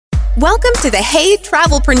Welcome to the Hey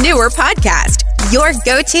Travelpreneur podcast, your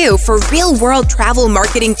go-to for real-world travel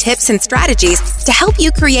marketing tips and strategies to help you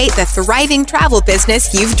create the thriving travel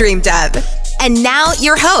business you've dreamed of. And now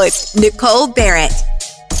your host, Nicole Barrett.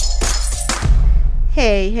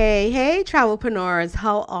 Hey, travelpreneurs.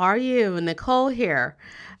 How are you? Nicole here.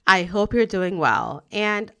 I hope you're doing well.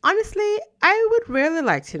 And honestly, I would really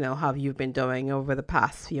like to know how you've been doing over the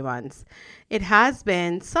past few months. It has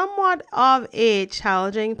been somewhat of a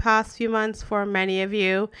challenging past few months for many of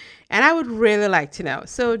you, and I would really like to know.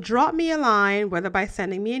 So drop me a line, whether by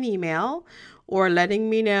sending me an email or letting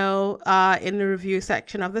me know in the review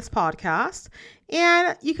section of this podcast.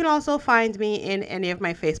 And you can also find me in any of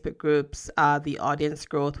my Facebook groups, The Audience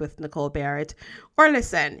Growth with Nicole Barrett, or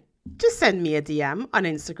listen, just send me a DM on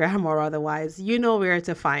Instagram or otherwise. You know where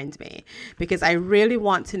to find me because I really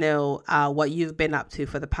want to know what you've been up to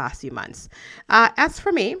for the past few months. As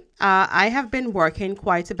for me, I have been working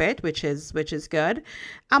quite a bit, which is good.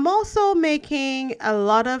 I'm also making a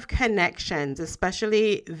lot of connections,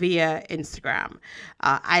 especially via Instagram.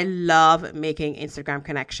 I love making Instagram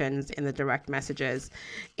connections in the direct messages.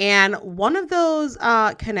 And one of those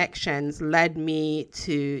connections led me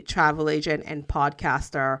to travel agent and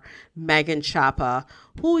podcaster Megan Chapa,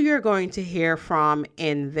 who you're going to hear from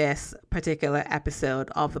in this particular episode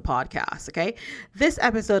of the podcast, okay? This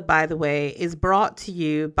episode, by the way, is brought to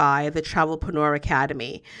you by the Travelpreneur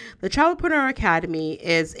Academy. The Travelpreneur Academy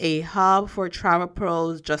is a hub for travel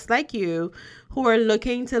pros just like you who are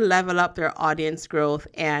looking to level up their audience growth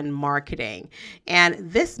and marketing. And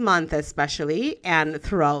this month especially, and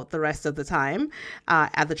throughout the rest of the time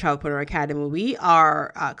at the Travelpreneur Academy, we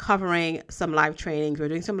are covering some live trainings. We're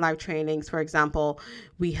doing some live trainings. For example,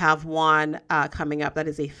 we have one coming up that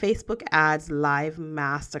is a Facebook ads live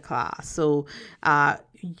masterclass. So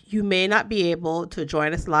you may not be able to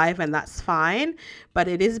join us live, and that's fine, but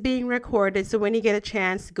it is being recorded. So when you get a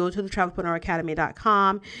chance, go to the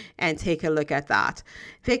travelpreneuracademy.com and take a look at that.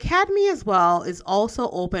 The Academy as well is also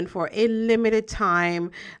open for a limited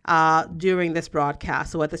time during this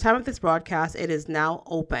broadcast. So at the time of this broadcast, it is now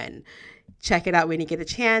open. Check it out when you get a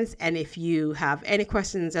chance. And if you have any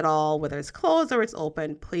questions at all, whether it's closed or it's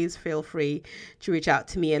open, please feel free to reach out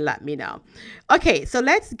to me and let me know. Okay, so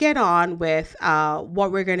let's get on with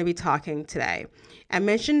what we're going to be talking today. I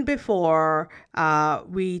mentioned before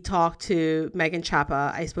we talked to Megan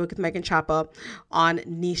Chapa. I spoke with Megan Chapa on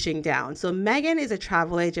niching down. So Megan is a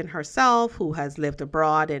travel agent herself who has lived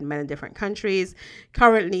abroad in many different countries.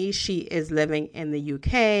 Currently, she is living in the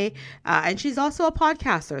UK, and she's also a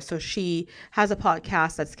podcaster. So she has a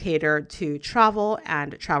podcast that's catered to travel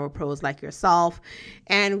and travel pros like yourself.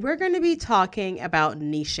 And we're going to be talking about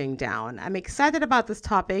niching down. I'm excited about this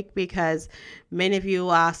topic because many of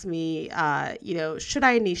you ask me, should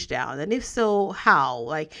I niche down? And if so,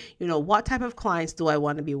 how? What type of clients do I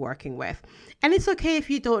want to be working with? And it's okay if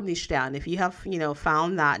you don't niche down. If you have,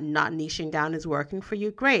 found that not niching down is working for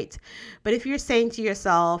you, great. But if you're saying to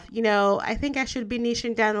yourself, I think I should be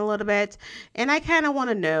niching down a little bit, and I kind of want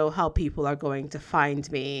to know how people are going to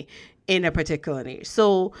find me in a particular niche.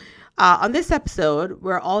 So on this episode,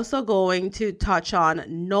 we're also going to touch on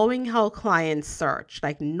knowing how clients search,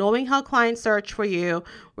 knowing how clients search for you,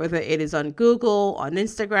 whether it is on Google, on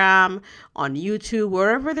Instagram, on YouTube,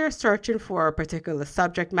 wherever they're searching for a particular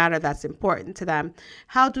subject matter that's important to them.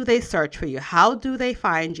 How do they search for you? How do they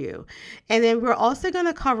find you? And then we're also going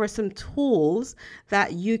to cover some tools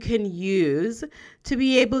that you can use to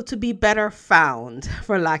be able to be better found,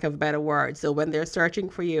 for lack of a better word. So when they're searching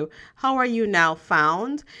for you, how are you now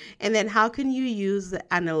found? And then how can you use the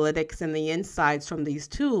analytics and the insights from these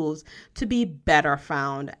tools to be better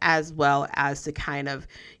found, as well as to kind of,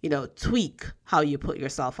 tweak how you put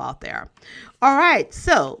yourself out there. All right.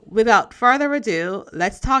 So without further ado,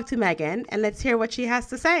 let's talk to Megan and let's hear what she has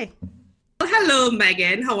to say. Hello,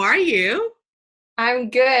 Megan. How are you? I'm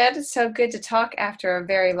good. So good to talk after a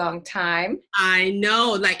very long time. I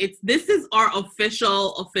know, this is our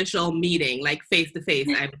official meeting, face to face,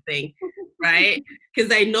 I would think, right?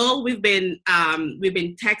 Because I know we've been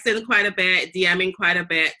texting quite a bit, DMing quite a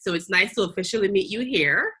bit. So it's nice to officially meet you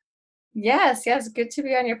here. Yes. Good to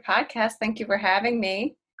be on your podcast. Thank you for having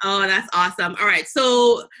me. Oh, that's awesome. All right.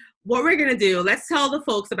 So what we're going to do, let's tell the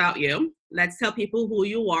folks about you. Let's tell people who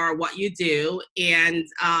you are, what you do, and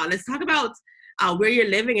let's talk about where you're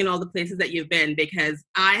living and all the places that you've been, because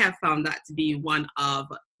I have found that to be one of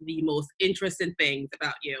the most interesting things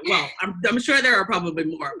about you. Well, I'm sure there are probably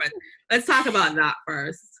more, but let's talk about that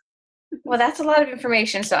first. Well, that's a lot of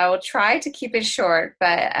information, so I will try to keep it short.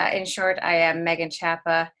 But in short, I am Megan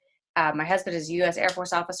Chapa, My husband is a U.S. Air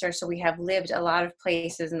Force officer, so we have lived a lot of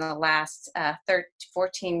places in the last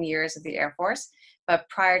 14 years of the Air Force. But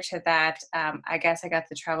prior to that, I guess I got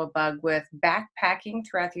the travel bug with backpacking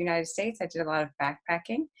throughout the United States. I did a lot of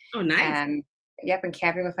backpacking. Oh, nice. And and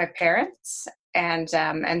camping with my parents. And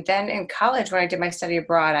then in college, when I did my study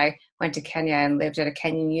abroad, I went to Kenya and lived at a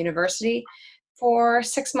Kenyan university for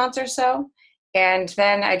 6 months or so. And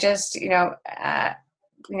then I just,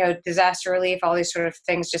 disaster relief, all these sort of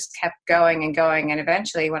things just kept going and going. And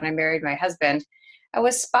eventually, when I married my husband, I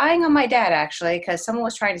was spying on my dad, actually, because someone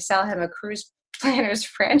was trying to sell him a cruise planners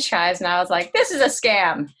franchise. And I was like, this is a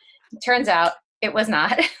scam. It turns out it was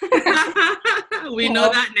not. We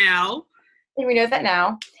know that now. We know that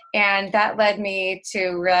now. And that led me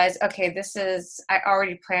to realize, okay, I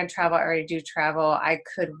already plan travel. I already do travel. I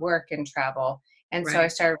could work in travel. And so I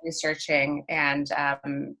started researching and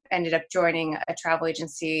ended up joining a travel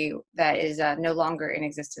agency that is no longer in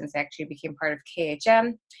existence. I actually became part of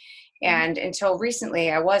KHM. And until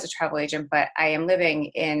recently, I was a travel agent, but I am living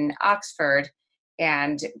in Oxford.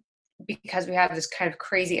 And because we have this kind of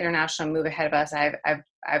crazy international move ahead of us,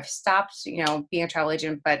 I've stopped, being a travel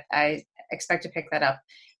agent, but I expect to pick that up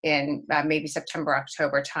in maybe September,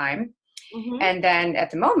 October time. And then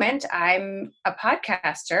at the moment, I'm a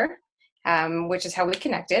podcaster, which is how we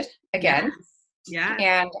connected again. Yeah.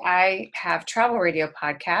 And I have travel radio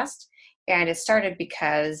podcast, and it started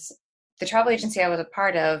because the travel agency I was a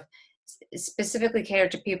part of specifically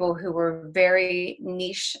catered to people who were very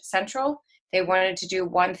niche central. They wanted to do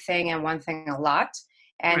one thing and one thing a lot.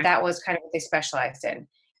 And that was kind of what they specialized in.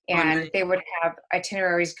 And they would have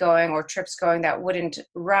itineraries going or trips going that wouldn't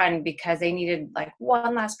run because they needed like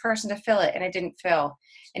one last person to fill it, and it didn't fill.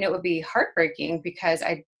 And it would be heartbreaking because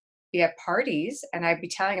I'd be at parties and I'd be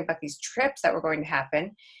telling about these trips that were going to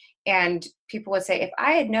happen. And people would say, if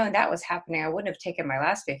I had known that was happening, I wouldn't have taken my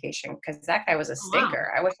last vacation because that guy was a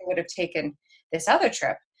stinker. I wish I would have taken this other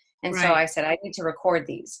trip. And so I said, I need to record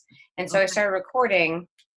these. And so I started recording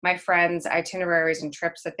my friends' itineraries and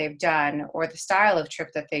trips that they've done, or the style of trip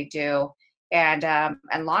that they do, and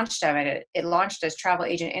launched them. And it launched as Travel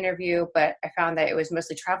Agent Interview, but I found that it was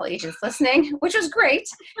mostly travel agents listening, which was great,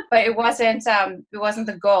 but it wasn't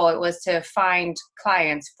the goal. It was to find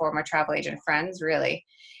clients for my travel agent friends, really.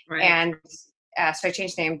 And so I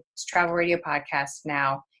changed the name to Travel Radio Podcast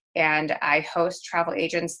now, and I host travel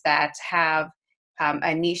agents that have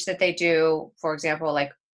a niche that they do. For example,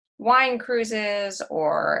 like wine cruises,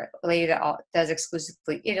 or a lady that does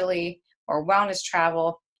exclusively Italy, or wellness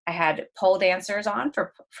travel. I had pole dancers on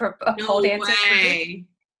for a pole dancing cruise.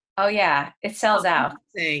 Oh yeah, it sells out.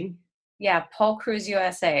 Yeah, Pole Cruise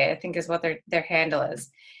USA, I think is what their handle is.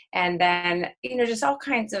 And then just all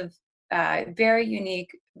kinds of very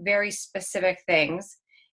unique, very specific things.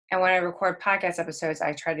 And when I record podcast episodes,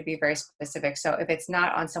 I try to be very specific. So if it's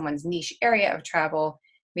not on someone's niche area of travel,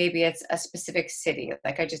 maybe it's a specific city.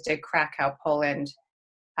 Like I just did Krakow, Poland,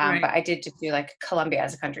 but I did just do like Colombia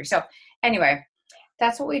as a country. So anyway,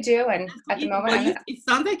 that's what we do. And at the moment, it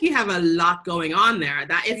sounds like you have a lot going on there.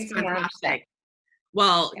 That is fantastic.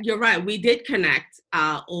 Well, you're right. We did connect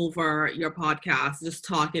over your podcast, just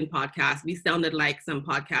talking podcast. We sounded like some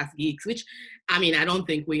podcast geeks, which, I mean, I don't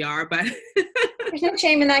think we are, but there's no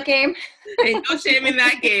shame in that game. Ain't no shame in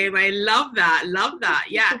that game. I love that. Love that.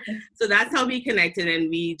 Yeah. So that's how we connected, and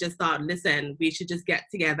we just thought, listen, we should just get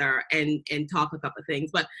together and talk a couple of things.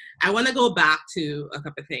 But I want to go back to a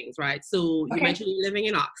couple of things, right? So you mentioned you're living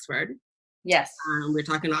in Oxford. Yes. We're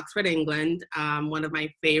talking Oxford, England, one of my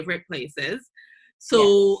favorite places.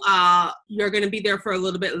 So you're going to be there for a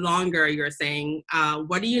little bit longer, you're saying.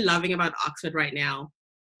 What are you loving about Oxford right now?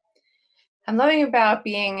 I'm loving about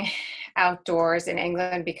being outdoors in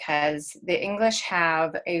England because the English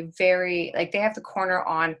have a very, they have the corner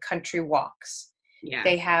on country walks. Yeah.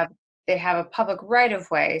 They have a public right of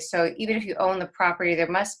way. So even if you own the property, there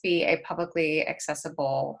must be a publicly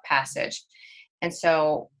accessible passage. And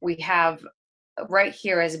so we have right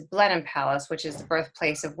here is Blenheim Palace, which is the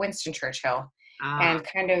birthplace of Winston Churchill. And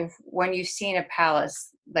kind of when you've seen a palace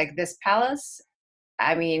like this palace,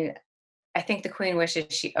 I mean, I think the Queen wishes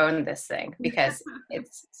she owned this thing because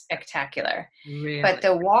it's spectacular. Really? But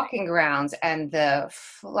the walking grounds and the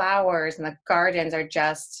flowers and the gardens are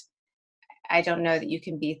just, I don't know that you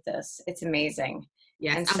can beat this. It's amazing.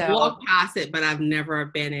 Yes, I've walked past it, but I've never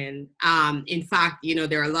been in. In fact,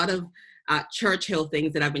 there are a lot of Churchill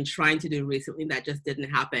things that I've been trying to do recently that just didn't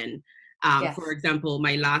happen. For example,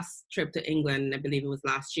 my last trip to England, I believe it was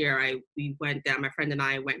last year, we went down, my friend and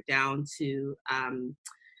I went down to,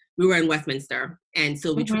 we were in Westminster. And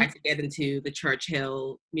so we tried to get into the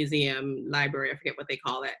Churchill Museum Library, I forget what they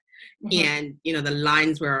call it. Mhm. And, the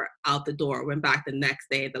lines were out the door. Went back the next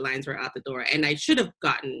day, the lines were out the door. And I should have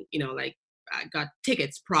gotten, like, I got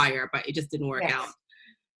tickets prior, but it just didn't work out. Yes.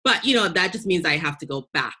 But, that just means I have to go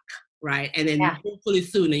back, right? And then Yeah. hopefully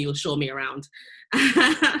soon you'll show me around.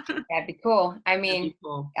 That'd be cool. I That'd mean, be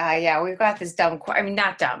cool. yeah, we've got this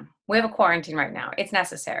not dumb. We have a quarantine right now. It's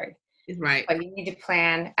necessary. Right. But you need to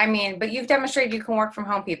plan. I mean, but you've demonstrated you can work from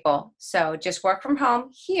home, people. So just work from home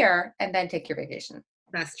here and then take your vacation.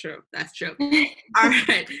 That's true. That's true. All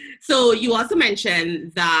right. So you also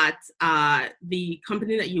mentioned that the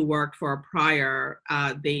company that you worked for prior,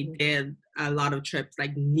 they did a lot of trips,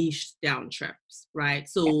 like niche down trips, right?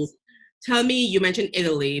 So Yes. tell me, you mentioned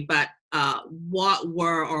Italy, but where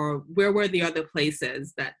were the other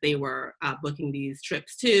places that they were booking these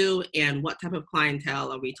trips to, and what type of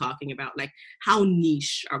clientele are we talking about? Like, how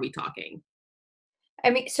niche are we talking? I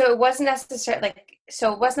mean, so it wasn't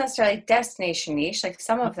necessarily destination niche. Like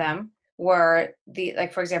some of them were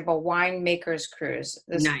for example, winemakers cruise.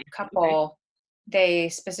 This Nice. couple, they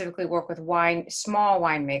specifically work with small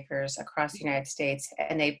winemakers across the United States,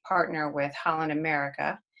 and they partner with Holland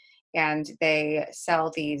America, and they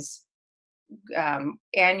sell these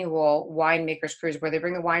annual winemakers cruise where they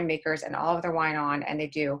bring the winemakers and all of their wine on, and they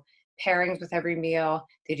do pairings with every meal.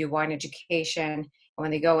 They do wine education, and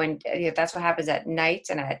when they go in, that's what happens at night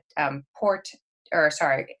and at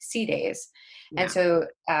sea days. Yeah. And so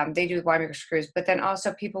they do the winemakers cruise, but then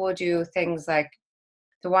also people will do things like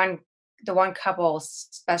the one couple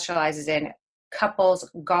specializes in couples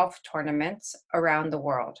golf tournaments around the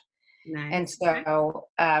world. Nice. And so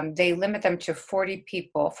they limit them to 40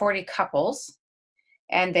 couples,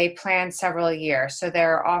 and they plan several a year. So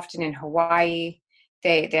they're often in Hawaii.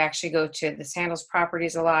 They actually go to the Sandals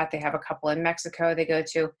properties a lot. They have a couple in Mexico they go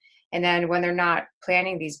to. And then when they're not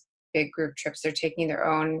planning these big group trips, they're taking their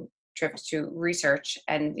own trips to research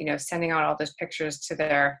and, sending out all those pictures to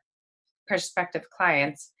their prospective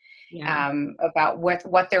clients about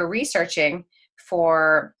what they're researching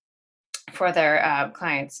for their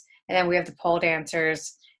clients. And then we have the pole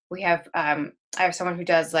dancers. We have I have someone who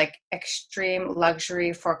does like extreme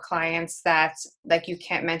luxury for clients that like you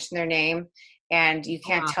can't mention their name and you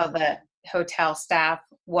can't tell the hotel staff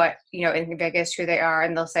what, in Vegas who they are.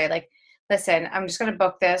 And they'll say like, listen, I'm just going to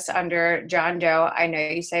book this under John Doe. I know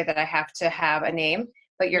you say that I have to have a name,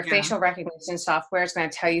 but your facial recognition software is going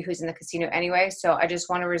to tell you who's in the casino anyway. So I just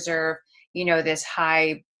want to reserve, this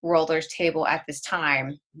high rollers table at this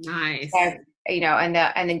time. Nice. And,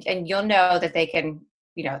 and you'll know that they can,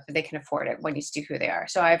 that they can afford it when you see who they are.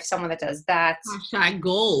 So I have someone that does that. Hashtag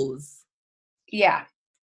goals. Yeah.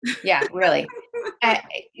 Yeah, really.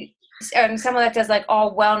 And someone that does like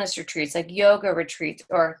all wellness retreats, like yoga retreats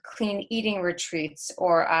or clean eating retreats.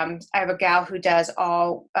 Or I have a gal who does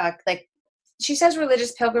all she says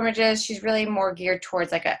religious pilgrimages. She's really more geared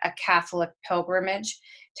towards like a Catholic pilgrimage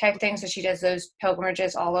type thing. So she does those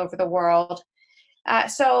pilgrimages all over the world.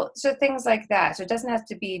 So things like that. So it doesn't have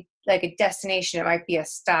to be like a destination. It might be a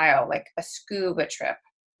style, like a scuba trip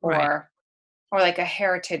or like a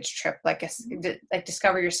heritage trip, like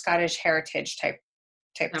discover your Scottish heritage type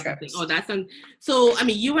trips. Oh, so I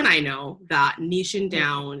mean, you and I know that niching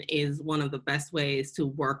down is one of the best ways to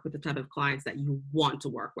work with the type of clients that you want to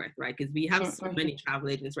work with, right? Because we have so many travel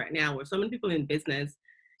agents right now, or so many people in business,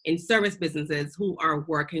 in service businesses, who are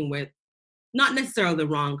working with not necessarily the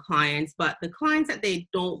wrong clients, but the clients that they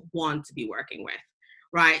don't want to be working with,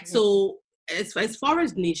 right? So as far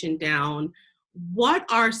as niching down, what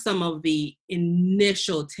are some of the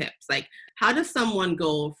initial tips? Like, how does someone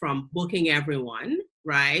go from booking everyone,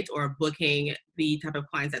 right, or booking the type of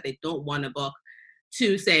clients that they don't want to book,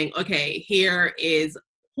 to saying, okay, here is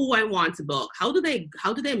who I want to book? How do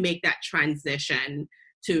they make that transition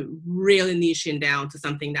to really niching down to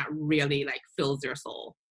something that really like fills their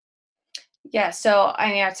soul? Yeah, so I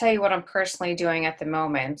mean, I'll tell you what I'm personally doing at the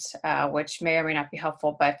moment, which may or may not be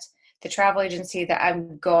helpful, but the travel agency that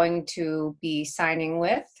I'm going to be signing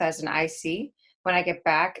with as an IC when I get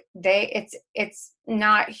back, it's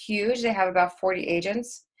not huge. They have about 40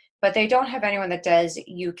 agents, but they don't have anyone that does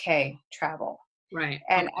UK travel. Right.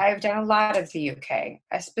 And I've done a lot of the UK.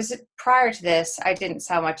 Prior to this, I didn't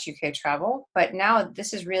sell much UK travel, but now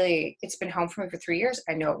this is really, it's been home for me for 3 years.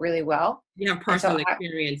 I know it really well. You have personal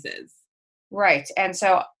experiences. Right. And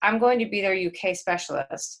so I'm going to be their UK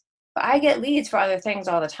specialist. But I get leads for other things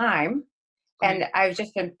all the time, and I've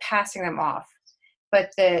just been passing them off.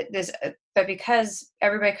 But because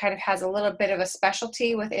everybody kind of has a little bit of a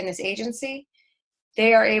specialty within this agency,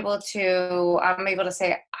 I'm able to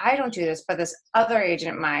say, I don't do this, but this other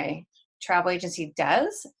agent at my travel agency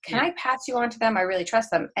does. Can I pass you on to them? I really trust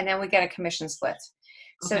them. And then we get a commission split.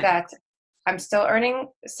 so Okay. that I'm still earning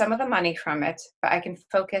some of the money from it, but I can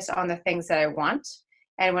focus on the things that I want.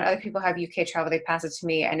 And when other people have UK travel, they pass it to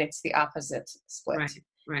me, and it's the opposite split. Right.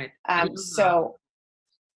 Right. I love that. So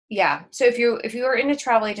yeah, so if you are in a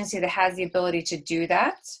travel agency that has the ability to do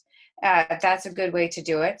that, that's a good way to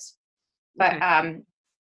do it. But Okay.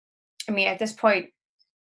 I mean, at this point,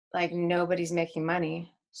 like, nobody's making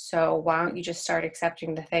money, so why don't you just start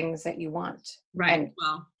accepting the things that you want? Right. And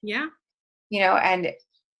Well, yeah. and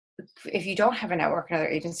if you don't have a network in another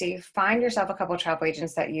agency, find yourself a couple of travel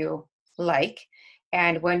agents that you like,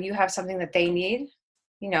 and when you have something that they need,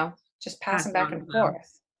 just pass Pass them it back on to and them.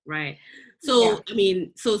 forth. Right. Yeah. So, I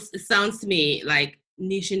mean, so it sounds to me like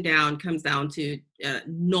niching down comes down to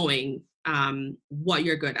knowing what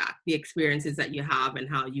you're good at, the experiences that you have, and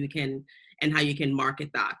how you can market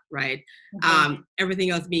that, right? Mhm. Everything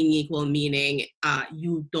else being equal, meaning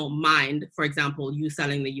you don't mind, for example, you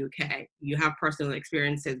selling the UK. You have personal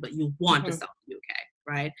experiences, but you want to Mhm. sell the UK,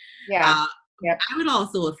 right? Yeah. Uh, Yep. I would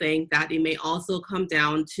also think that it may also come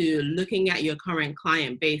down to looking at your current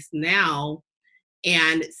client base now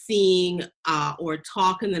and seeing or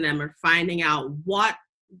talking to them or finding out what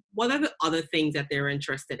are the other things that they're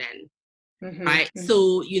interested in, Mhm. right? Mhm.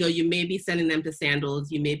 So you may be sending them to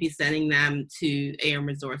Sandals, you may be sending them to AM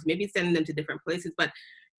Resorts, maybe sending them to different places, but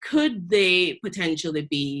could they potentially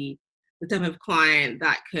be the type of client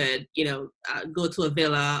that could go to a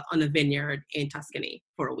villa on a vineyard in Tuscany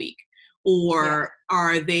for a week? Yeah. Or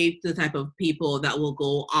are they the type of people that will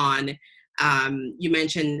go on, you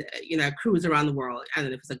mentioned, a cruise around the world? I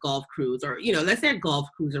don't know if it's a golf cruise, or, let's say a golf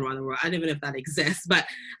cruise around the world. I don't even know if that exists, but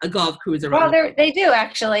a golf cruise around Well, the world. they do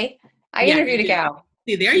actually. I Yeah, they interviewed a do. gal.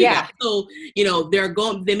 See, there you go. Yeah. So,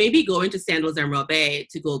 they may be going to Sandals and Bay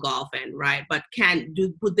to go golfing, right? But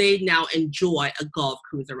would they now enjoy a golf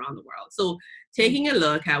cruise around the world? So taking a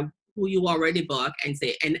look at who you already book and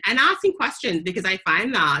say, and asking questions, because I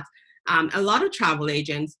find that a lot of travel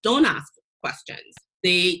agents don't ask questions.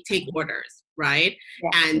 They take orders, right? Yeah.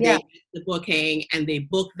 And they Yeah. get the booking and they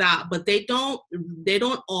book that, but they don't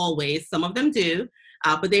always, some of them do,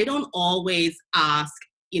 but they don't always ask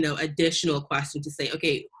additional question to say,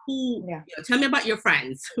 okay, who, Yeah. tell me about your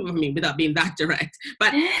friends. I mean, without being that direct,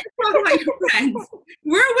 but talk about your friends.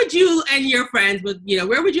 Where would you and your friends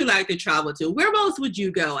where would you like to travel to? Where else would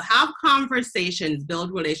you go? Have conversations,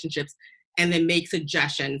 build relationships, and then make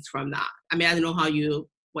suggestions from that. I mean, I don't know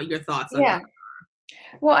what your thoughts on that. Yeah.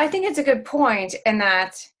 Well, I think it's a good point in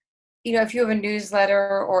that, if you have a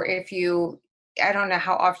newsletter, or I don't know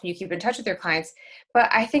how often you keep in touch with your clients, but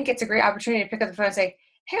I think it's a great opportunity to pick up the phone and say,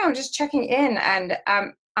 hey, I'm just checking in, and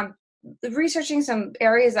I'm researching some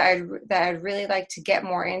areas that I'd really like to get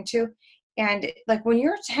more into. And like, when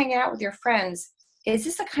you're hanging out with your friends, is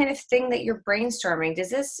this the kind of thing that you're brainstorming?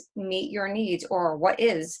 Does this meet your needs, or what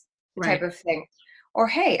is the type Right. of thing? Or,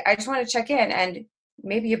 hey, I just want to check in, and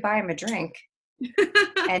maybe you buy them a drink.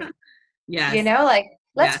 And Yes. like,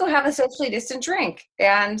 let's Yes. go have a socially distant drink,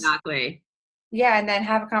 and Exactly. yeah, and then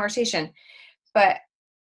have a conversation. But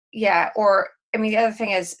yeah, or I mean, the other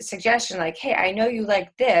thing is suggestion, like, hey, I know you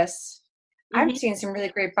like this. Mhm. I've seen some really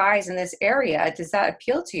great buys in this area. Does that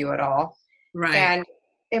appeal to you at all? Right. And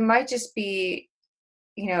it might just be,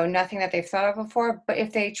 nothing that they've thought of before, but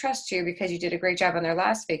if they trust you because you did a great job on their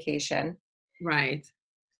last vacation, Right.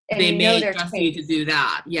 and They may their trust you to taste. do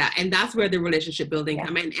that. Yeah. And that's where the relationship building Yeah.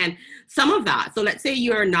 come in. And some of that, so let's say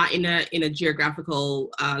you're not in a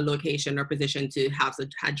geographical location or position to have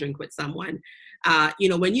a drink with someone.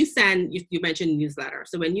 When you send, you mentioned newsletter.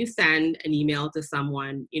 So when you send an email to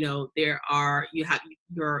someone, you're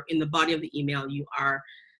in the body of the email, you are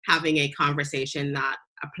having a conversation that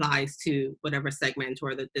applies to whatever segment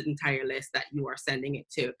or the entire list that you are sending it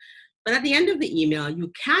to. But at the end of the email,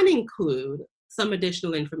 you can include some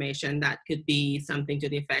additional information that could be something to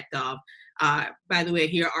the effect of, by the way,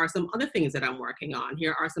 here are some other things that I'm working on.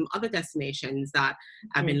 Here are some other destinations that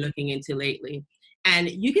I've been looking into lately.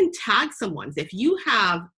 And you can tag someone. If you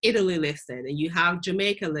have Italy listed, and you have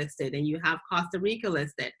Jamaica listed, and you have Costa Rica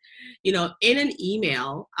listed, in an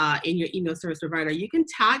email, in your email service provider, you can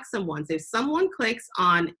tag someone. So if someone clicks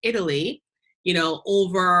on Italy,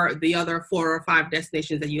 over the other 4 or 5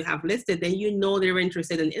 destinations that you have listed, then they're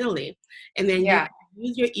interested in Italy. And then you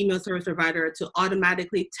use your email service provider to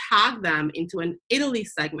automatically tag them into an Italy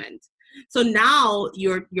segment. So now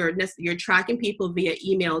you're tracking people via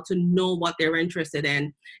email to know what they're interested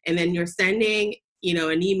in. And then you're sending,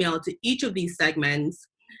 an email to each of these segments,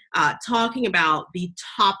 talking about the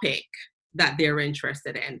topic that they're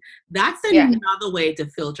interested in. That's another way to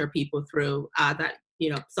filter people through that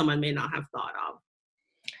someone may not have thought of.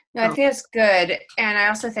 No, I think it's good. And I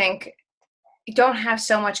also think you don't have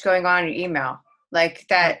so much going on in your email, like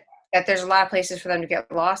that there's a lot of places for them to get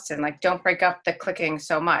lost in. Like, don't break up the clicking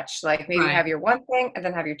so much. Like, maybe have your one thing and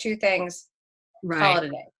then have your two things. Call it a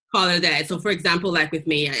day. Call it a day. So for example, like with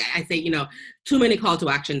me, I say, too many call to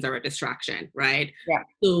actions are a distraction, right? Yeah.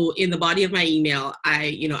 So in the body of my email,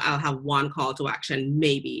 I'll have one call to action,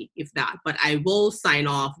 maybe if that, but I will sign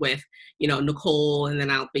off with, Nicole, and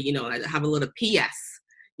then I'll be, I have a little PS,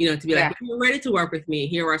 to be like, if you're ready to work with me,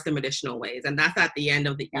 here are some additional ways. And that's at the end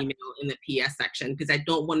of the email in the PS section, because I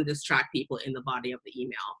don't want to distract people in the body of the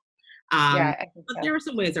email. But there are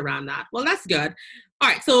some ways around that. Well, that's good. All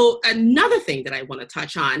right. So another thing that I want to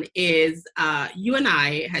touch on is you and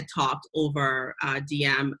I had talked over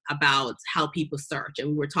DM about how people search. And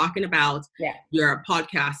we were talking about your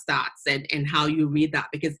podcast stats and how you read that,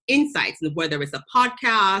 because insights, whether it's a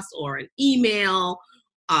podcast or an email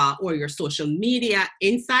or your social media,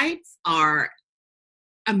 insights are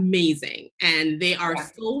amazing. And they are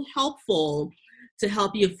so helpful to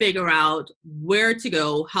help you figure out where to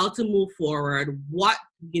go, how to move forward, what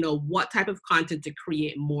type of content to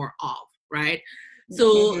create more of, right?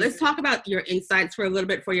 So let's talk about your insights for a little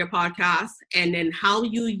bit for your podcast, and then how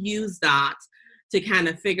you use that to kind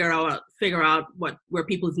of figure out where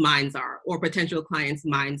people's minds are, or potential clients'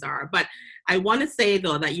 minds are. But I want to say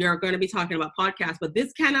though that you're going to be talking about podcasts, but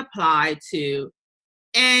this can apply to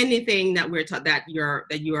anything that that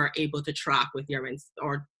you are able to track with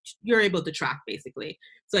or you're able to track, basically.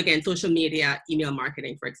 So again, social media, email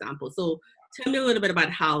marketing, for example. So tell me a little bit about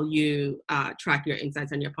how you track your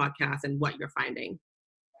insights on your podcast and what you're finding.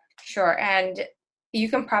 Sure. And you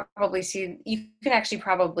can actually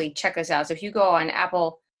probably check this out. So if you go on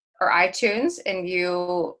Apple or iTunes and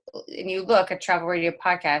you look at Travel Radio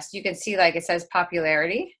Podcast, you can see, like, it says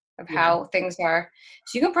popularity of how things are.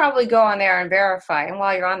 So you can probably go on there and verify. And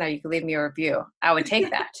while you're on there, you can leave me a review. I would take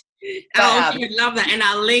that. But, you'd love that. And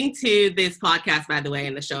I'll link to this podcast, by the way,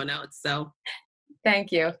 in the show notes. So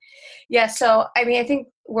thank you. Yeah. So, I mean, I think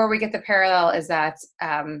where we get the parallel is that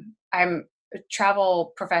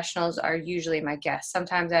travel professionals are usually my guests.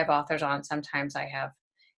 Sometimes I have authors on, sometimes I have,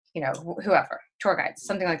 whoever, tour guides,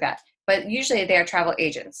 something like that. But usually they are travel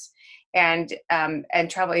agents. And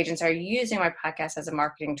travel agents are using my podcast as a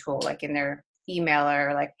marketing tool, like in their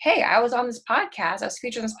emailer, like, hey, I was on this podcast, I was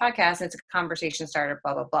featured on this podcast, and it's a conversation starter,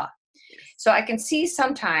 blah, blah, blah. So I can see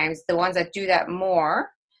sometimes the ones that do that more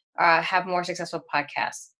have more successful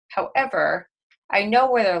podcasts. However, I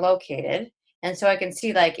know where they're located. And so I can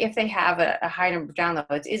see, like, if they have a high number of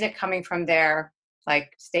downloads, is it coming from their,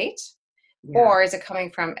 like, state? Or is it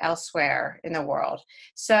coming from elsewhere in the world?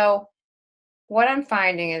 So what I'm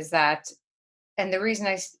finding is that, and the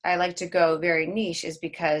reason I like to go very niche is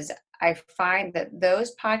because I find that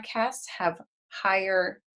those podcasts have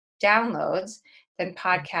higher downloads than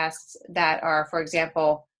podcasts that are, for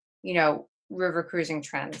example, river cruising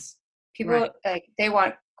trends. People they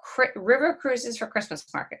want river cruises for Christmas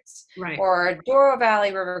markets, or Douro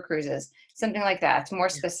Valley river cruises, something like that. It's more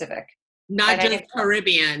specific. Not just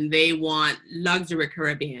Caribbean, they want luxury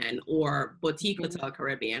Caribbean or boutique hotel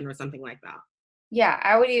Caribbean or something like that. Yeah,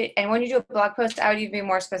 and when you do a blog post, I would even be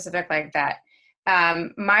more specific like that.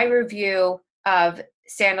 My review of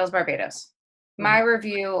Sandals Barbados, my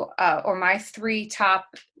review or my 3 top,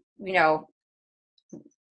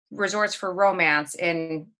 resorts for romance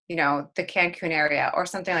in, the Cancun area or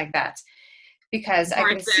something like that, because I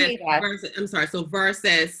can see that. Versus,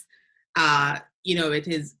 it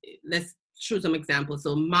is, let's show some examples.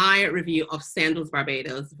 So my review of Sandals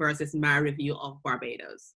Barbados versus my review of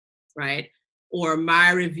Barbados, right? Or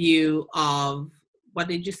my review of, what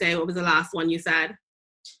did you say? What was the last one you said?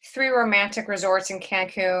 3 romantic resorts in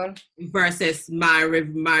Cancun. Versus my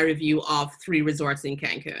review of 3 resorts in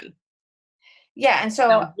Cancun. Yeah, and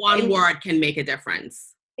so one word can make a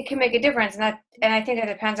difference. It can make a difference, and I think that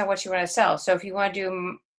depends on what you want to sell. So if you want to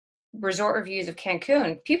do resort reviews of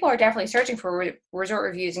Cancun, people are definitely searching for resort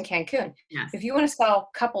reviews in Cancun. Yes. If you want to sell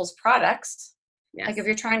couples products, like if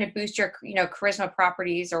you're trying to boost your, charisma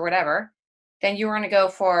properties or whatever, then you want to go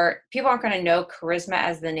for, people aren't going to know charisma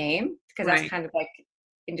as the name, because that's kind of like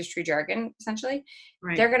industry jargon, essentially.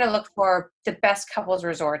 They're going to look for the best couples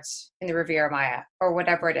resorts in the Riviera Maya or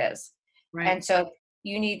whatever it is. And so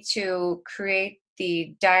you need to create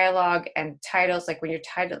the dialogue and titles, like when your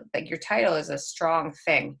title is a strong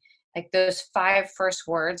thing, like those 5 first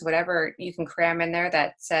words, whatever you can cram in there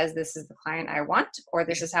that says, this is the client I want, or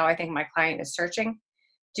this is how I think my client is searching.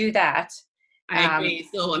 Do that. I agree.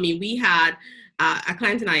 So, we had a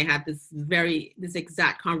client and I had this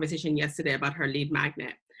exact conversation yesterday about her lead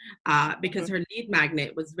magnet. because her lead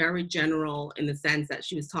magnet was very general in the sense that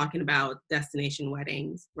she was talking about destination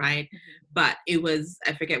weddings, right? But it was,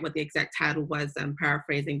 I forget what the exact title was, I'm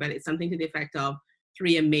paraphrasing, but it's something to the effect of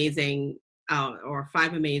 3 amazing or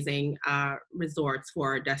 5 amazing resorts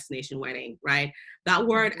for a destination wedding, right? That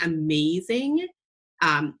word amazing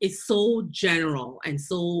is so general and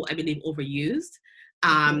so, I believe, overused.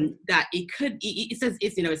 That it says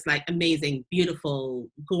it's like amazing, beautiful,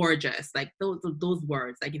 gorgeous, like those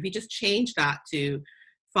words. Like if you just change that to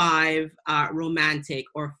 5 romantic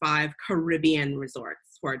or 5 Caribbean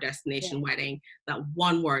resorts for a destination wedding, that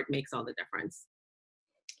one word makes all the difference.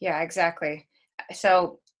 Yeah, exactly.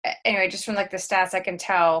 So anyway, just from like the stats, I can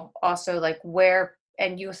tell also like where,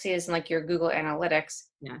 and you'll see this in like your Google Analytics,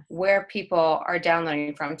 where people are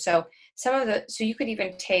downloading from. So so you could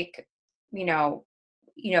even take,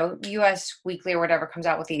 US Weekly or whatever comes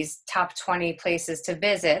out with these top 20 places to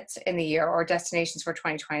visit in the year or destinations for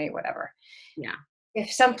 2020, whatever. Yeah.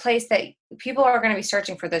 If some place that people are going to be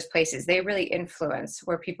searching for those places, they really influence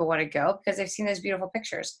where people want to go because they've seen those beautiful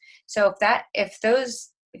pictures. So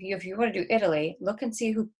if you want to do Italy, look and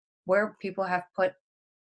see where people have put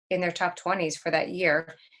in their top 20s for that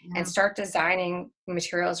year and start designing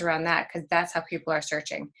materials around that because that's how people are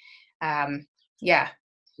searching. And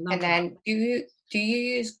then do you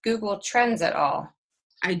use Google Trends at all?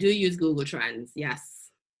 I do use Google Trends, yes.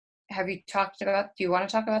 Do you want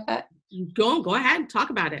to talk about that? Go ahead, talk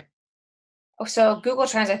about it. Oh, so Google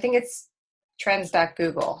Trends, I think it's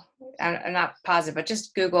trends.google. I'm not positive, but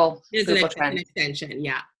just Google Trends. An extension,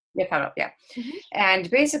 yeah. And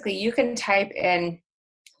basically you can type in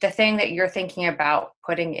the thing that you're thinking about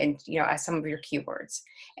putting in, as some of your keywords.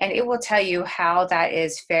 And it will tell you how that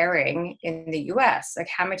is faring in the US, like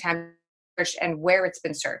how many times searched and where it's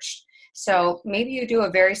been searched. So maybe you do a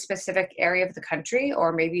very specific area of the country,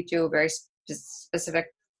 or maybe you do a very specific,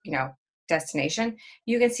 destination.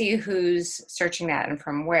 You can see who's searching that and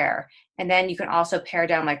from where. And then you can also pare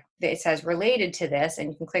down, like it says related to this, and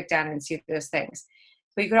you can click down and see those things.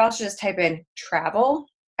 But you could also just type in travel,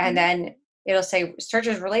 and then it'll say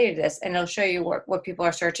searches related to this, and it'll show you what people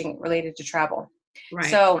are searching related to travel. Right.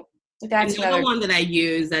 So that's another one that I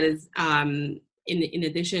use that is in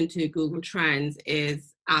addition to Google Trends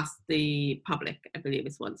is Ask the Public, I believe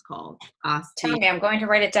is what it's called. Tell me, I'm going to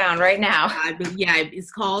write it down right now.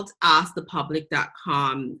 It's called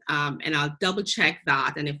askthepublic.com. And I'll double check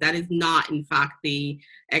that. And if that is not, in fact, the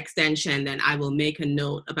extension, then I will make a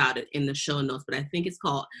note about it in the show notes. But I think it's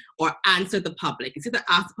called, or Answer the Public. It's either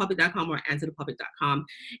askthepublic.com or answerthepublic.com.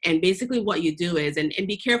 And basically what you do is, and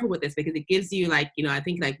be careful with this because it gives you like, I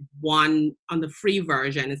think like one, on the free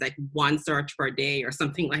version is like 1 search per day or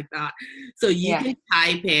something like that. So you can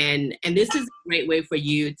type in, and this is a great way for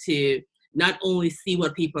you to not only see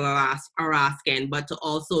what people are asking, but to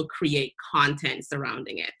also create content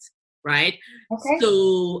surrounding it, right? Okay.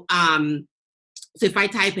 So if I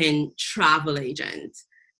type in travel agent,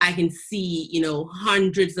 I can see,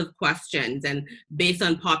 hundreds of questions, and based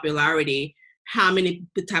on popularity, how many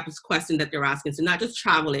the type of questions that they're asking. So not just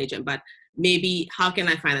travel agent, but maybe how can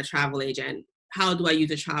I find a travel agent? How do I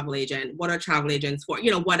use a travel agent? What are travel agents for?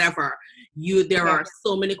 Whatever. There are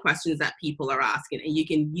so many questions that people are asking, and you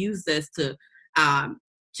can use this to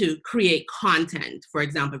create content, for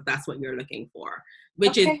example, if that's what you're looking for,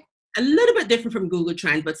 which is a little bit different from Google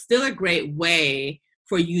Trends, but still a great way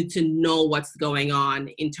for you to know what's going on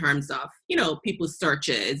in terms of, people's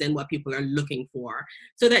searches and what people are looking for,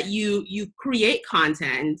 so that you create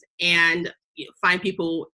content and find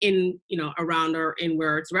people in, around or in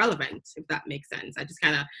where it's relevant, if that makes sense. I just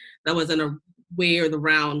that wasn't a way or the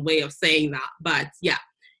round way of saying that, but yeah.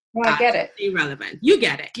 Well, I get it. Irrelevant. You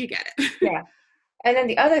get it. Yeah. And then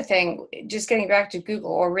the other thing, just getting back to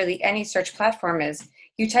Google or really any search platform, is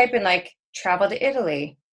you type in like travel to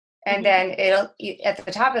Italy, and then at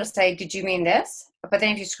the top it'll say, did you mean this? But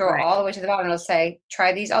then if you scroll all the way to the bottom, it'll say,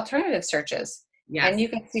 try these alternative searches. Yes. And you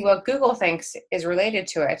can see what Google thinks is related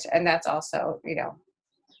to it. And that's also,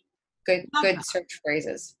 good search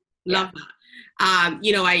phrases. Love that.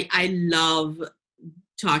 I love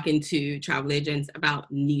talking to travel agents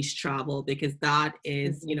about niche travel, because that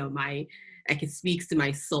is, it speaks to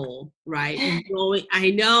my soul, right? I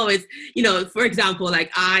know it's, for example,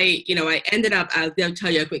 like I ended up, I'll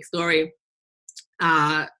tell you a quick story.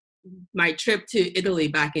 My trip to Italy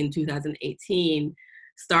back in 2018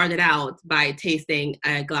 started out by tasting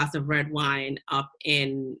a glass of red wine up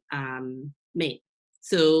in Maine.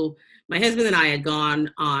 So my husband and I had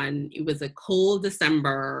gone on, it was a cold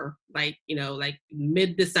December, like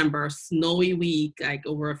mid-December, snowy week, like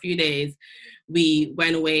over a few days. We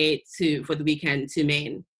went away for the weekend to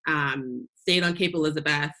Maine stayed on Cape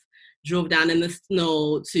Elizabeth, drove down in the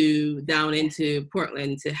snow down into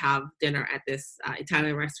Portland to have dinner at this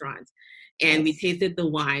Italian restaurant. And we tasted the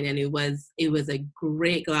wine, and it was a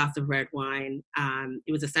great glass of red wine.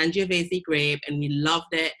 It was a Sangiovese grape, and we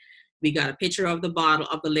loved it. We got a picture of the bottle,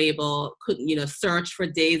 of the label, couldn't, search for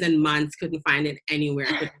days and months, couldn't find it anywhere.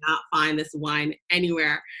 Could not find this wine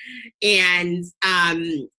anywhere. And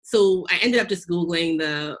so I ended up just Googling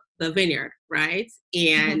the vineyard, right?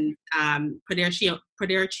 And Poderciona,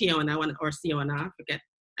 or Siona, I forget,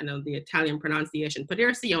 I know the Italian pronunciation.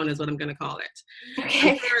 Poderciona is what I'm going to call it.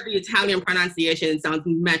 Okay. I'm sure the Italian pronunciation sounds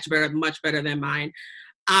much better than mine.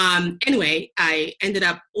 Anyway, I ended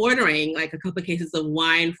up ordering like a couple of cases of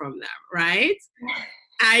wine from them, right?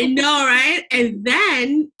 I know, right? And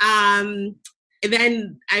then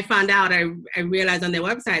I found out, I realized on their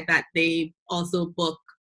website that they also book,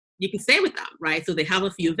 you can stay with them, right? So they have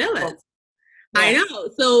a few villas. Oh. I know.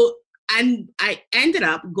 So, and I ended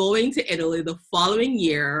up going to Italy the following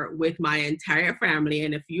year with my entire family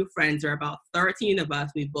and a few friends. There were about 13 of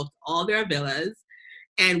us. We booked all their villas.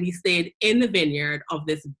 And we stayed in the vineyard of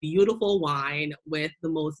this beautiful wine with the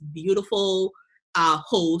most beautiful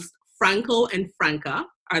host. Franco and Franca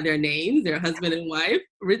are their names. They're husband and wife,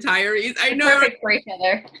 retirees. I know. Perfect for each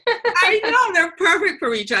other. I know, they're perfect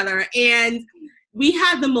for each other. And we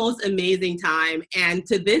had the most amazing time. And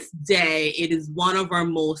to this day, it is one of our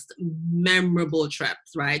most memorable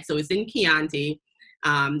trips, right? So it's in Chianti,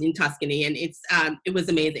 in Tuscany, and it was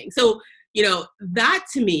amazing. So, that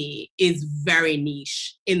to me is very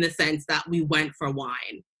niche in the sense that we went for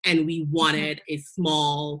wine and we wanted a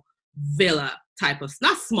small villa type of,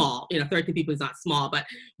 not small, 13 people is not small, but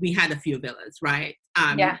we had a few villas, right?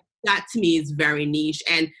 That to me is very niche.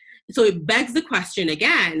 And so it begs the question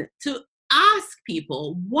again to ask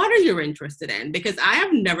people, what are you interested in? Because I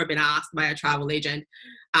have never been asked by a travel agent,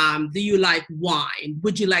 do you like wine?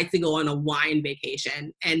 Would you like to go on a wine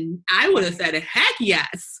vacation? And I would have said, heck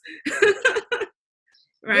yes.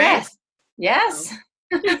 Right? Yes.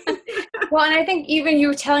 Well, and I think even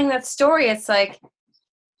you telling that story, it's like,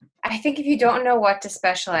 I think if you don't know what to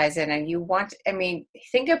specialize in and you want,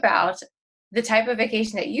 think about the type of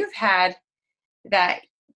vacation that you've had that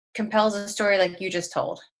compels a story like you just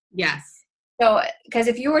told. Yes. So, because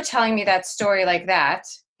if you were telling me that story like that,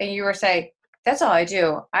 and you were saying, that's all I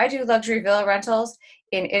do luxury villa rentals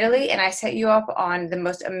in Italy, and I set you up on the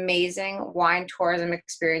most amazing wine tourism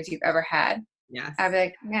experience you've ever had. Yes. I'd be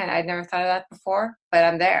like, man, I'd never thought of that before, but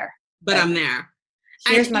I'm there. I'm there.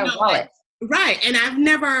 Here's my wallet. Right. And I've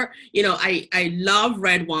never, I love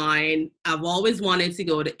red wine. I've always wanted to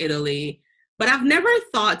go to Italy, but I've never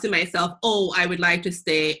thought to myself, oh, I would like to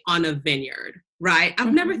stay on a vineyard. Right.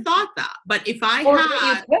 I've never thought that. But if I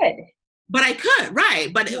had, you could. But I could,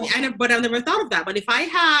 right. But I've never thought of that. But if I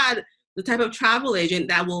had the type of travel agent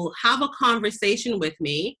that will have a conversation with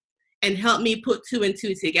me and help me put two and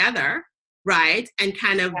two together, right, and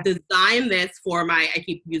kind of design this for I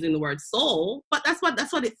keep using the word soul, but that's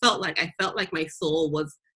what it felt like. I felt like my soul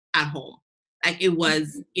was at home. Like it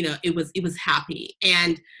was, it was happy.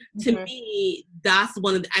 And to me, that's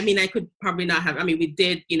one of the, I could probably not have, we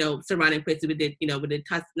did, surrounding places, we did we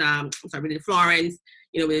did Florence,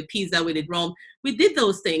 we did Pisa, we did Rome, we did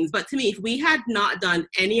those things. But to me, if we had not done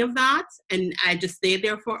any of that and I just stayed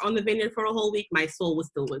there on the vineyard for a whole week, my soul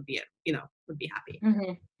would be happy.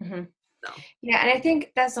 So. Yeah. And I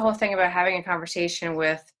think that's the whole thing about having a conversation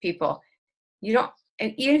with people. Even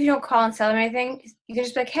if you don't call and sell them anything, you can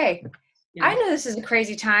just be like, hey, I know this is a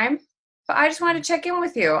crazy time, but I just wanted to check in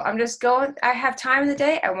with you. I'm just going, I have time in the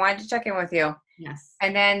day. I wanted to check in with you. Yes.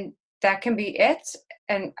 And then that can be it.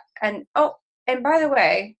 And by the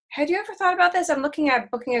way, had you ever thought about this? I'm looking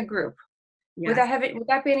at booking a group. Yes. Would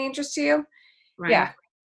that be any interest to you? Right. Yeah.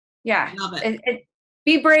 Yeah. Love it.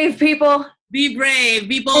 Be brave, people. Be brave.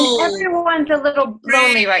 Be bold. And everyone's a little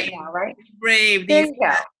lonely right now, right? Be brave. There you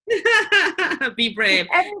go. Be brave.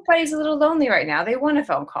 Everybody's a little lonely right now. They want a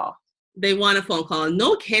phone call. They want a phone call.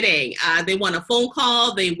 No kidding. They want a phone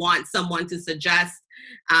call. They want someone to suggest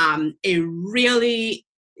a really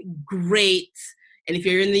great, and if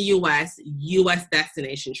you're in the U.S.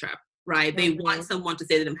 destination trip, right? They want someone to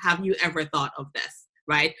say to them, have you ever thought of this?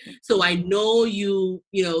 Right? So I know you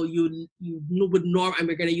would and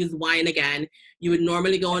we're going to use wine again. You would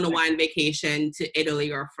normally go on a wine vacation to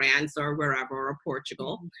Italy or France or wherever, or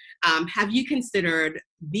Portugal. Have you considered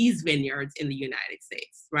these vineyards in the United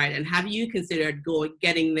States, right? And have you considered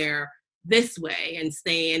getting there this way and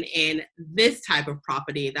staying in this type of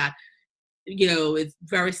property that, is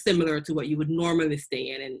very similar to what you would normally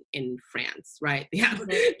stay in France, right? Yeah.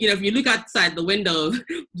 If you look outside the window,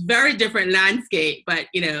 very different landscape, but,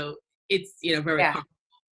 it's very Yeah. comfortable,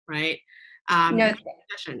 right? No,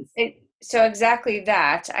 Sessions. so exactly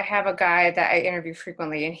that. I have a guy that I interview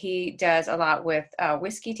frequently, and he does a lot with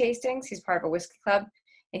whiskey tastings. He's part of a whiskey club,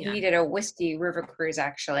 and Yeah. he did a whiskey river cruise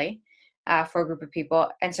actually for a group of people.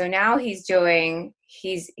 And so now he's built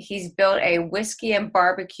a whiskey and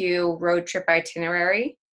barbecue road trip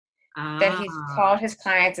itinerary that he's called his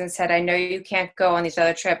clients and said, I know you can't go on these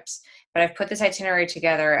other trips, but I've put this itinerary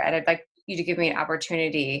together, and I'd like you to give me an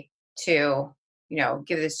opportunity to,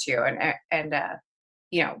 give this to you and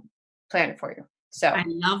plan it for you. So I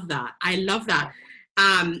love that. I love that.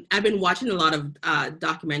 I've been watching a lot of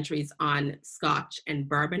documentaries on Scotch and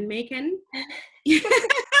bourbon making.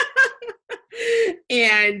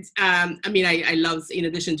 And I mean, I love, in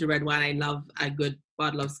addition to red wine, I love a good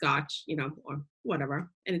bottle of Scotch, or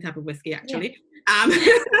whatever, any type of whiskey actually.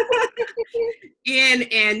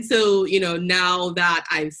 And so, now that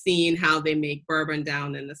I've seen how they make bourbon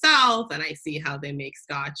down in the South, and I see how they make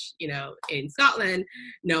Scotch, in Scotland,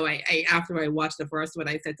 I after I watched the first one,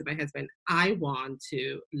 I said to my husband, I want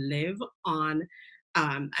to live on,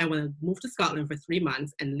 I want to move to Scotland for 3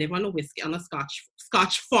 months and live on a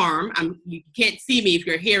Scotch farm. You can't see me if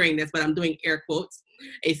you're hearing this, but I'm doing air quotes,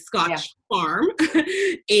 a Scotch farm,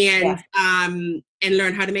 and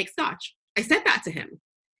learn how to make Scotch. I said that to him.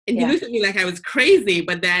 And he looked at me like I was crazy,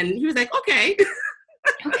 but then he was like, okay.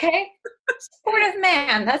 Okay. Supportive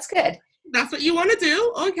man. That's good. That's what you want to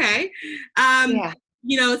do? Okay.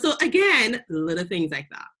 So again, little things like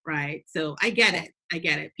that, right? So I get it.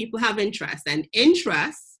 People have interest, and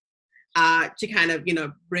interest, to kind of,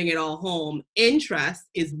 bring it all home, interest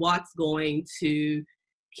is what's going to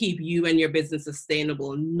keep you and your business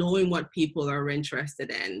sustainable, knowing what people are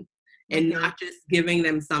interested in. And not just giving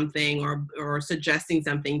them something or suggesting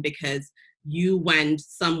something because you went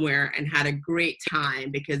somewhere and had a great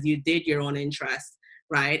time because you did your own interest,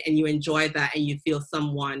 right? And you enjoyed that, and you feel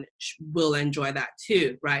someone will enjoy that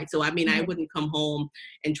too, right? So, I mean, I wouldn't come home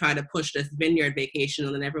and try to push this vineyard vacation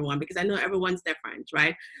on everyone because I know everyone's different,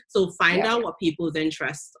 right? So find out what people's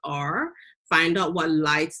interests are, find out what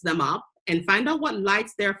lights them up, and find out what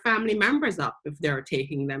lights their family members up if they're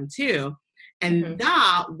taking them too. And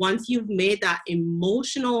that, once you've made that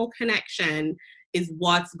emotional connection, is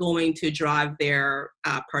what's going to drive their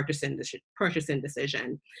purchasing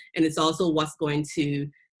decision. And it's also what's going to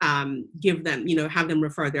give them, have them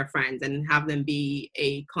refer their friends and have them be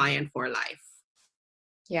a client for life.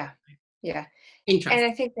 Yeah. Interesting.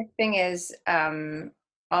 And I think the thing is,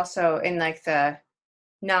 also in like the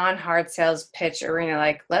non-hard sales pitch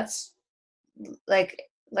arena, let's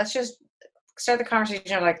just start the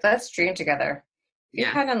conversation of let's dream together. If you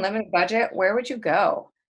had unlimited budget, where would you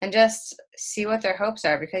go? And just see what their hopes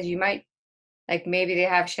are, because you might, maybe they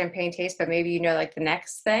have champagne taste, but maybe the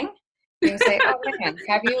next thing you can say, oh man,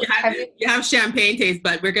 have you have champagne taste,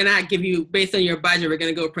 but we're gonna give you, based on your budget, we're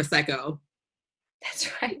gonna go Prosecco.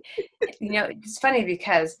 That's right. It's funny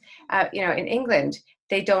because in England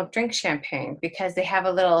they don't drink champagne because they have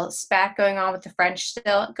a little spat going on with the French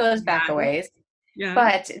still. It goes back a ways. Yeah.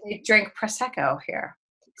 But they drink Prosecco here.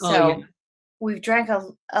 So we've drank a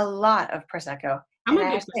lot of Prosecco. I'm a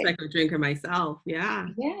good Prosecco drinker myself. Yeah.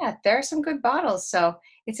 Yeah, there are some good bottles. So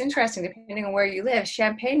it's interesting, depending on where you live,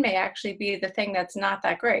 champagne may actually be the thing that's not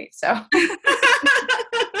that great. So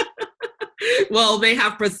well, they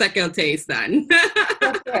have Prosecco taste then.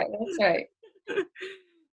 That's right.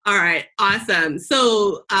 All right. Awesome.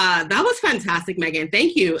 So that was fantastic, Megan.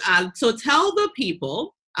 Thank you. So tell the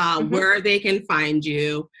people where they can find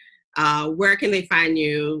you, where can they find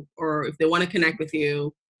you, or if they want to connect with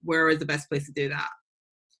you, where is the best place to do that?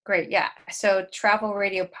 Great. Yeah. So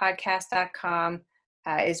travelradiopodcast.com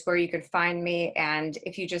is where you can find me. And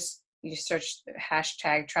if you search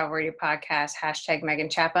hashtag Travel Radio Podcast, hashtag Megan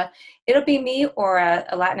Chapa, it'll be me or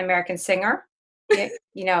a Latin American singer.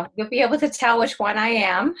 You'll be able to tell which one I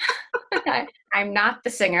am. I'm not the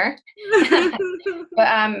singer. But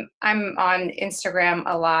I'm on Instagram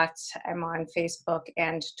a lot. I'm on Facebook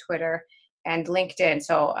and Twitter and LinkedIn.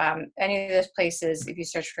 So any of those places, if you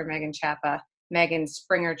search for Megan Chapa, Megan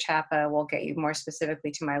Springer Chapa will get you more specifically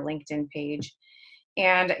to my LinkedIn page.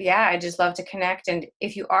 And I just love to connect. And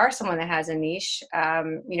if you are someone that has a niche,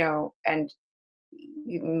 and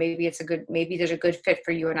maybe there's a good fit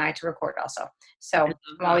for you and I to record also. So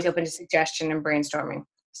I'm always open to suggestion and brainstorming.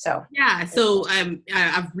 So so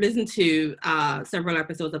I've listened to several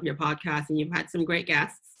episodes of your podcast, and you've had some great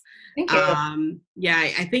guests. Thank you.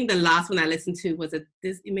 I think the last one I listened to was a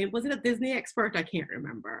Disney expert? I can't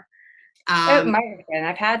remember. It might have been.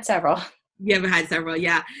 I've had several. You haven't had several,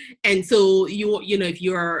 yeah. And so if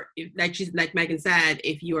like Megan said,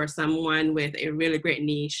 if you are someone with a really great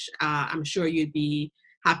niche, I'm sure you'd be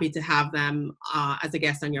happy to have them as a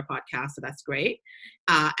guest on your podcast. So that's great.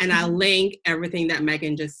 And I'll link everything that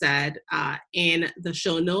Megan just said in the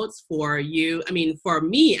show notes for you. I mean, for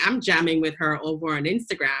me, I'm jamming with her over on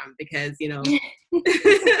Instagram because,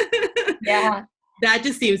 Yeah. That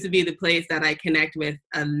just seems to be the place that I connect with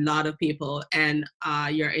a lot of people. And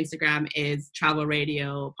your Instagram is Travel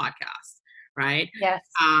Radio Podcast, right? Yes.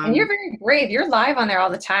 And you're very brave. You're live on there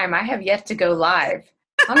all the time. I have yet to go live.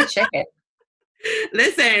 I'm a chicken.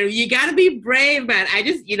 Listen, you got to be brave, man. I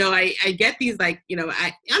just, I get these I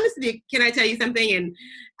honestly, can I tell you something?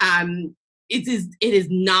 And it is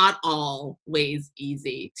not always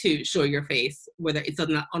easy to show your face, whether it's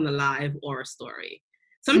on a live or a story.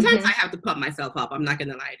 Sometimes I have to pump myself up. I'm not going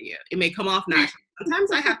to lie to you. It may come off natural.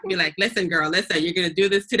 Sometimes I have to be like, listen, girl, you're going to do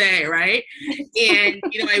this today, right? And,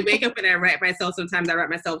 I wake up and I write myself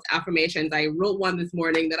affirmations. I wrote one this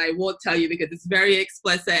morning that I won't tell you because it's very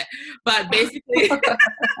explicit. But basically,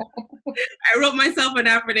 I wrote myself an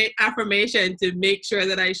affirmation to make sure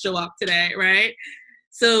that I show up today, right?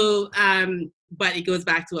 So, but it goes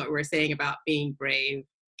back to what we're saying about being brave.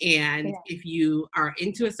 And if you are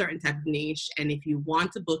into a certain type of niche and if you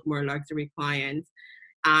want to book more luxury clients,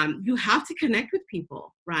 you have to connect with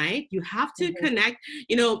people, right? You have to connect.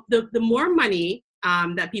 The more money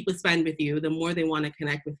that people spend with you, the more they want to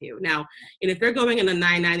connect with you. Now, if they're going on a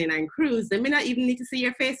 $9.99 cruise, they may not even need to see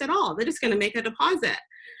your face at all. They're just going to make a deposit.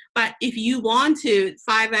 But if you want to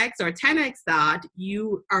 5X or 10X that,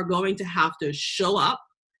 you are going to have to show up,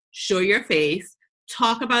 show your face,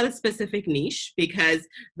 talk about a specific niche, because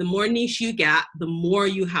the more niche you get, the more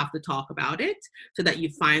you have to talk about it so that you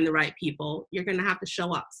find the right people. You're going to have to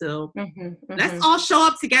show up. So let's all show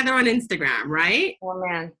up together on Instagram, right? Oh,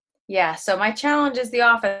 man. Yeah. So my challenge is the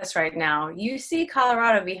office right now. You see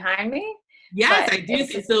Colorado behind me? Yes, I do.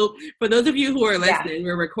 So for those of you who are listening,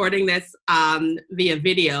 we're recording this via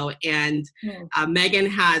video, and Megan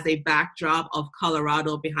has a backdrop of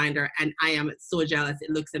Colorado behind her, and I am so jealous.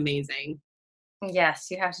 It looks amazing. Yes,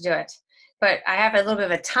 you have to do it. But I have a little bit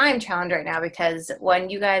of a time challenge right now because when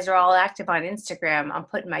you guys are all active on Instagram, I'm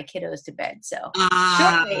putting my kiddos to bed. So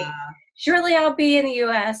surely I'll be in the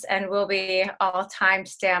U.S. and we'll be all time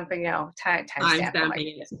stamping, time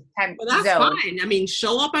stamping. Well, that's fine. I mean,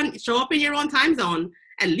 show up in your own time zone,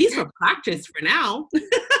 at least for practice for now.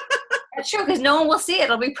 That's true, because no one will see it.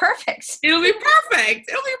 It'll be perfect. It'll be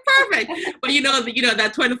perfect. But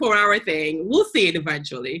that 24-hour thing, we'll see it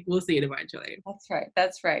eventually.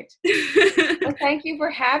 That's right. Well, thank you for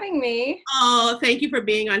having me. Oh, thank you for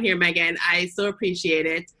being on here, Megan. I so appreciate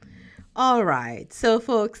it. All right. So,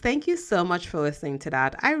 folks, thank you so much for listening to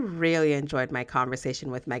that. I really enjoyed my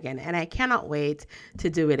conversation with Megan, and I cannot wait to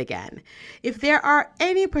do it again. If there are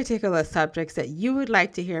any particular subjects that you would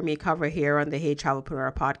like to hear me cover here on the Hey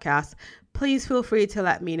Travelpreneur podcast, please feel free to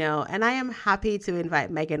let me know. And I am happy to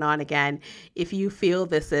invite Megan on again if you feel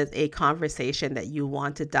this is a conversation that you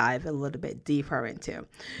want to dive a little bit deeper into.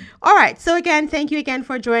 All right. So again, thank you again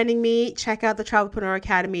for joining me. Check out the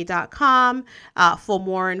travelpreneuracademy.com for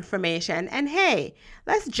more information. And hey,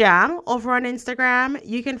 let's jam over on Instagram.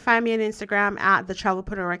 You can find me on Instagram at the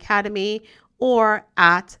Travelpreneur Academy or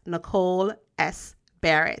at Nicole S.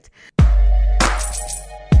 Barrett.